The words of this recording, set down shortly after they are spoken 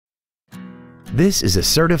This is a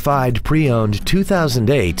certified pre-owned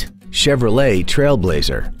 2008 Chevrolet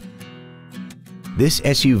TrailBlazer. This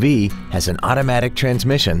SUV has an automatic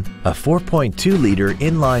transmission, a 4.2-liter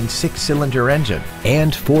inline six-cylinder engine,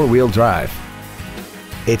 and four-wheel drive.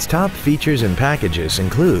 Its top features and packages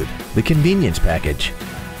include the convenience package,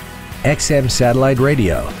 XM satellite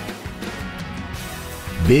radio,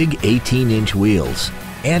 big 18-inch wheels,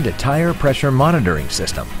 and a tire pressure monitoring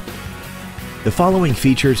system. The following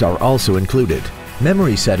features are also included: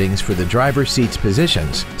 memory settings for the driver's seat's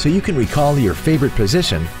positions so you can recall your favorite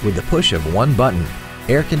position with the push of one button,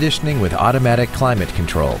 air conditioning with automatic climate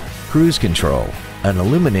control, cruise control, an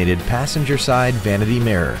illuminated passenger side vanity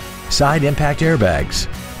mirror, side impact airbags,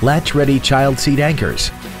 latch-ready child seat anchors,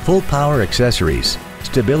 full power accessories,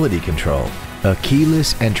 stability control, a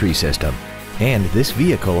keyless entry system, and this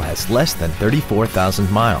vehicle has less than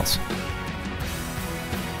 34,000 miles.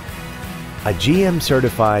 A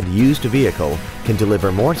GM-certified used vehicle can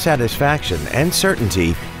deliver more satisfaction and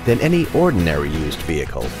certainty than any ordinary used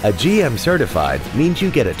vehicle. A GM-certified means you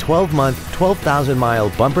get a 12-month, 12,000-mile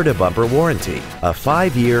bumper-to-bumper warranty, a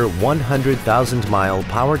 5-year, 100,000-mile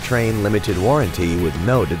powertrain limited warranty with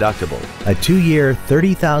no deductible, a 2-year,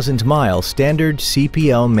 30,000-mile standard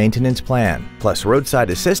CPO maintenance plan, plus roadside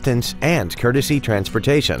assistance and courtesy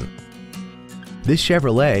transportation. This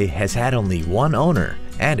Chevrolet has had only one owner,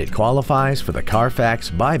 and it qualifies for the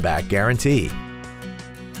Carfax buyback guarantee.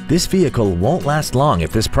 This vehicle won't last long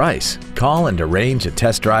at this price. Call and arrange a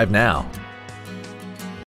test drive now.